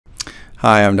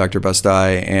Hi, I'm Dr.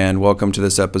 Busti, and welcome to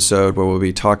this episode where we'll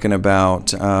be talking about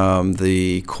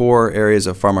the core areas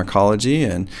of pharmacology,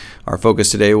 and our focus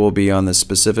today will be on the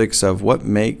specifics of what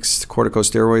makes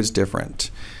corticosteroids different.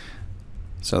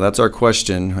 So that's our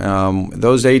question.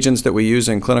 Those agents that we use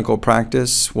in clinical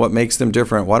practice, what makes them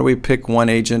different? Why do we pick one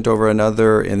agent over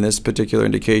another in this particular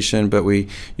indication, but we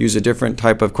use a different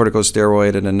type of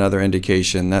corticosteroid in another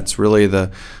indication? That's really the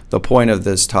point of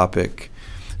this topic.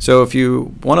 So if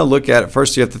you want to look at it,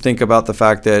 first you have to think about the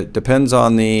fact that it depends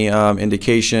on the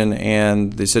indication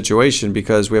and the situation,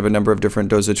 because we have a number of different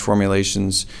dosage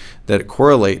formulations that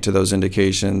correlate to those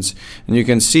indications. And you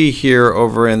can see here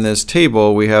over in this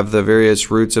table we have the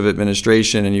various routes of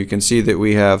administration, and you can see that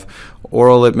we have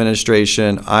oral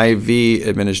administration, IV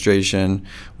administration,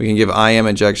 we can give IM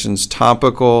injections,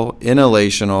 topical,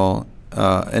 inhalation,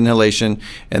 and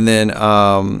then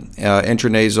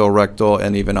intranasal, rectal,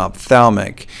 and even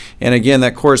ophthalmic. And again,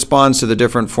 that corresponds to the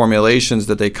different formulations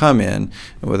that they come in,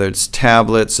 whether it's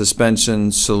tablets,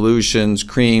 suspensions, solutions,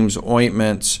 creams,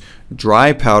 ointments,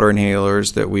 dry powder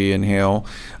inhalers that we inhale,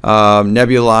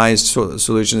 nebulized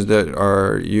solutions that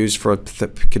are used for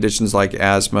conditions like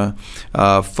asthma,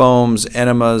 foams,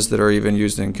 enemas that are even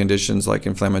used in conditions like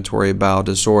inflammatory bowel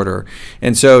disorder.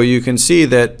 And so you can see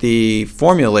that the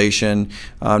formulation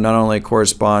not only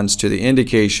corresponds to the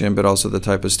indication, but also the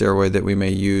type of steroid that we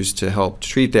may use to help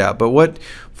treat that. But what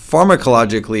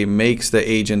pharmacologically makes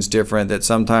the agents different that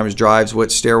sometimes drives what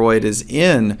steroid is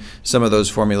in some of those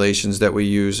formulations that we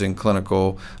use in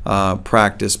clinical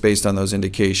practice based on those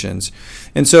indications.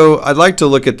 And so I'd like to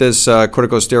look at this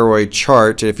corticosteroid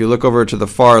chart. If you look over to the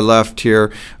far left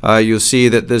here, you'll see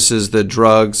that this is the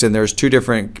drugs, and there's two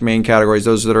different main categories,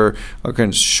 those that are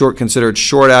considered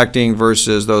short-acting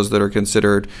versus those that are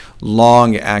considered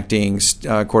long-acting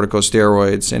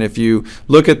corticosteroids. And if you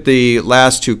look at the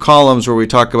last two columns where we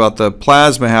talk about the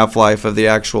plasma half-life of the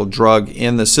actual drug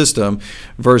in the system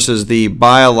versus the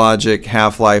biologic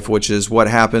half-life, which is what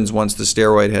happens once the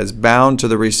steroid has bound to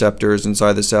the receptors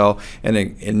inside the cell and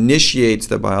it initiates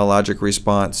the biologic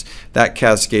response, that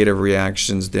cascade of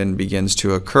reactions then begins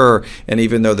to occur. And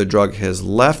even though the drug has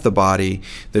left the body,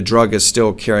 the drug is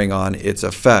still carrying on its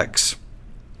effects.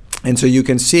 And so you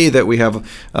can see that we have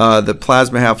the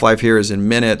plasma half-life here is in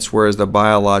minutes, whereas the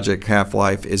biologic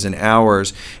half-life is in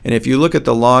hours. And if you look at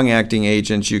the long-acting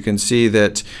agents, you can see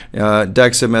that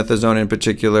dexamethasone in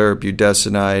particular,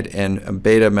 budesonide, and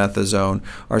betamethasone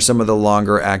are some of the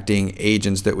longer-acting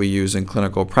agents that we use in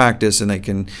clinical practice, and they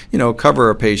can,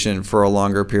 cover a patient for a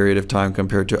longer period of time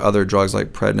compared to other drugs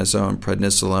like prednisone,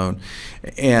 prednisolone,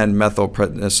 and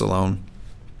methylprednisolone.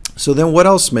 So then what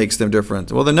else makes them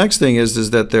different? Well, the next thing is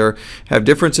that they have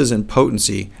differences in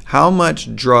potency. How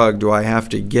much drug do I have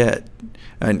to get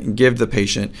and give the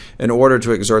patient in order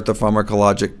to exert the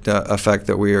pharmacologic effect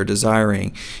that we are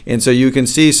desiring? And so you can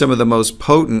see some of the most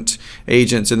potent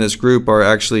agents in this group are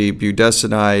actually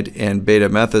budesonide and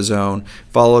betamethasone,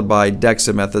 followed by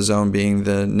dexamethasone being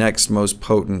the next most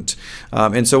potent.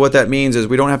 And so what that means is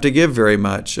we don't have to give very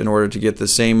much in order to get the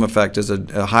same effect as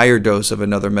a higher dose of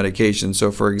another medication.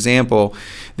 So for example,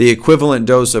 the equivalent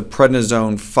dose of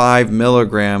prednisone 5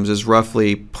 milligrams is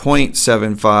roughly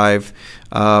 0.75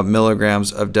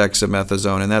 milligrams of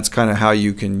dexamethasone, and that's kind of how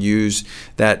you can use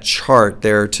that chart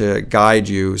there to guide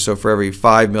you. So for every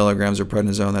 5 milligrams of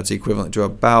prednisone, that's equivalent to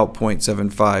about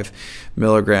 0.75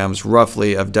 milligrams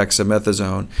roughly of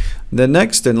dexamethasone. The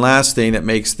next and last thing that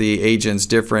makes the agents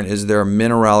different is their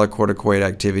mineralocorticoid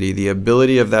activity, the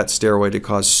ability of that steroid to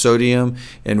cause sodium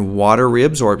and water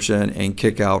reabsorption and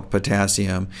kick out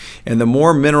potassium. And the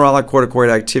more mineralocorticoid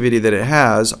activity that it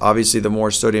has, obviously the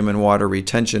more sodium and water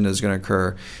retention is going to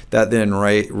occur. That then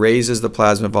raises the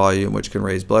plasma volume, which can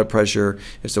raise blood pressure.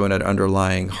 If someone had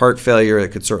underlying heart failure, it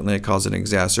could certainly cause an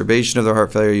exacerbation of the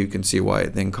heart failure. You can see why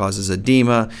it then causes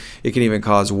edema. It can even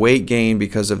cause weight gain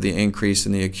because of the increase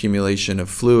in the accumulation of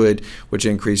fluid, which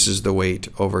increases the weight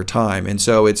over time. And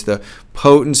so it's the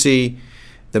potency,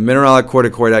 the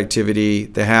mineralocorticoid activity,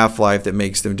 the half-life that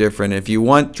makes them different. If you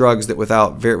want drugs that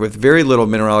with very little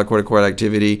mineralocorticoid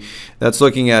activity, that's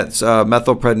looking at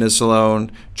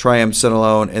methylprednisolone,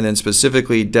 triamcinolone, and then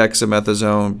specifically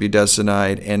dexamethasone,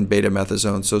 budesonide, and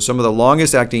betamethasone. So some of the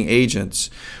longest acting agents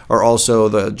are also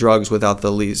the drugs with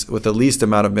the least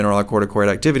amount of mineralocorticoid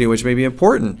activity, which may be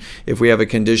important if we have a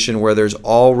condition where there's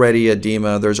already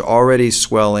edema, there's already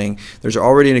swelling, there's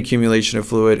already an accumulation of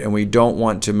fluid, and we don't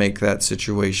want to make that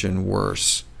situation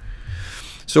worse.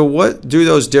 So what do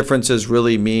those differences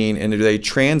really mean, and do they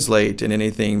translate in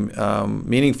anything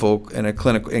meaningful in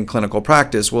clinical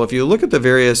practice? Well, if you look at the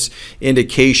various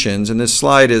indications, and this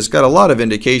slide has got a lot of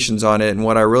indications on it, and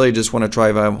what I really just want to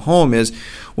drive home is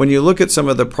when you look at some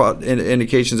of the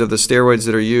indications of the steroids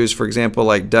that are used, for example,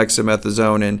 like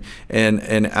dexamethasone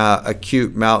and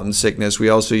acute mountain sickness. We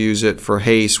also use it for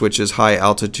HACE, which is high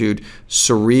altitude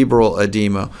cerebral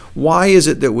edema. Why is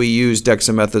it that we use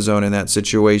dexamethasone in that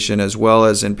situation, as well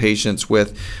as in patients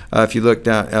with, if you look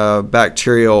down,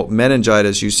 bacterial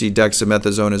meningitis, you see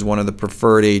dexamethasone as one of the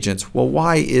preferred agents. Well,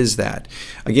 why is that?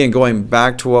 Again, going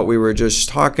back to what we were just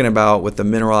talking about with the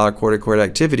mineralocorticoid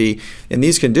activity, in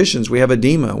these conditions we have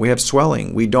edema, we have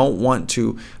swelling. We don't want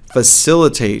to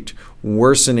facilitate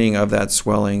worsening of that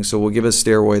swelling, so we'll give a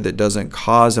steroid that doesn't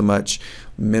cause as much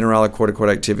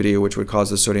mineralocorticoid activity, which would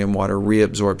cause the sodium water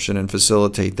reabsorption and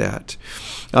facilitate that.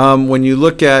 When you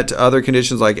look at other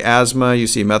conditions like asthma, you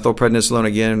see methylprednisolone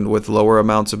again with lower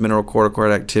amounts of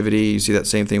mineralocorticoid activity. You see that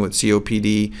same thing with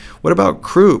COPD. What about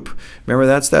croup? Remember,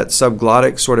 that's that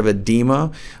subglottic sort of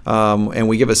edema, and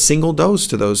we give a single dose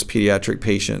to those pediatric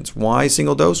patients. Why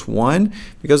single dose? One,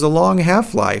 because the long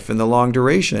half-life and the long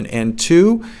duration, and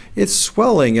two, it's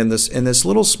swelling in this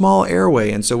little small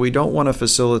airway, and so we don't want to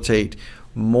facilitate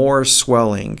more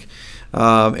swelling.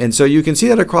 And so you can see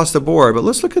that across the board, but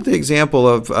let's look at the example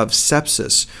of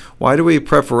sepsis. Why do we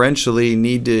preferentially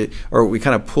need to, or we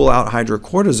kind of pull out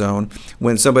hydrocortisone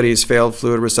when somebody's failed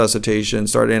fluid resuscitation,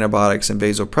 started antibiotics and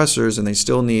vasopressors, and they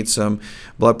still need some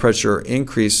blood pressure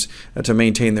increase to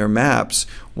maintain their MAPS?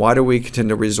 Why do we tend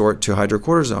to resort to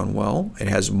hydrocortisone? Well, it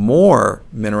has more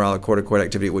mineralocorticoid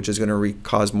activity, which is going to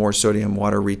cause more sodium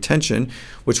water retention,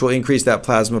 which will increase that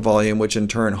plasma volume, which in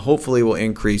turn hopefully will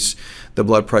increase the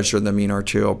blood pressure and the mean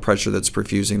arterial pressure that's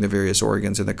perfusing the various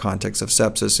organs in the context of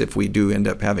sepsis if we do end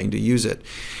up having to use it.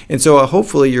 And so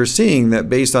hopefully you're seeing that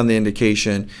based on the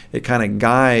indication, it kind of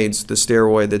guides the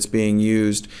steroid that's being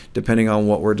used depending on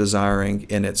what we're desiring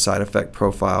in its side effect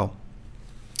profile.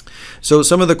 So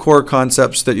some of the core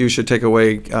concepts that you should take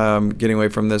away, getting away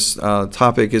from this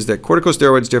topic, is that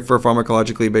corticosteroids differ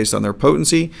pharmacologically based on their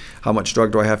potency. How much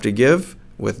drug do I have to give?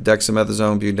 With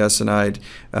dexamethasone, budesonide,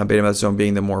 betamethasone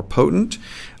being the more potent.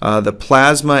 The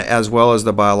plasma as well as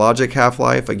the biologic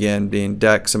half-life, again being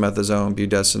dexamethasone,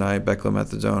 budesonide,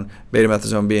 beclomethasone,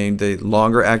 betamethasone being the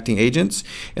longer acting agents.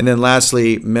 And then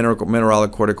lastly,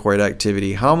 mineralocorticoid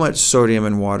activity. How much sodium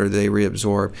and water do they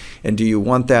reabsorb? And do you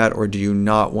want that or do you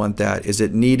not want that? Is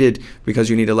it needed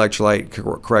because you need electrolyte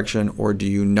correction or do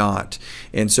you not?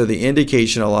 And so the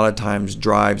indication a lot of times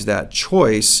drives that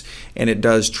choice, and it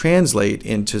does translate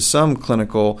into some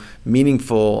clinical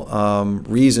meaningful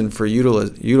reason for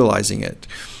utilizing it.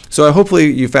 So hopefully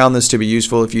you found this to be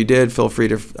useful. If you did, feel free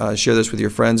to share this with your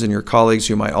friends and your colleagues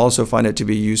who might also find it to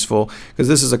be useful, because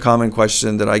this is a common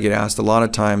question that I get asked a lot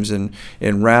of times in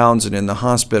rounds and in the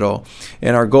hospital.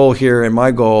 And our goal here, and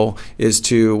my goal, is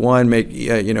to, one, make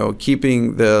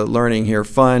keeping the learning here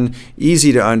fun,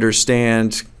 easy to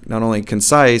understand, not only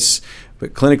concise,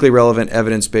 but clinically relevant,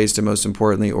 evidence-based, and most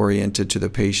importantly, oriented to the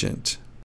patient.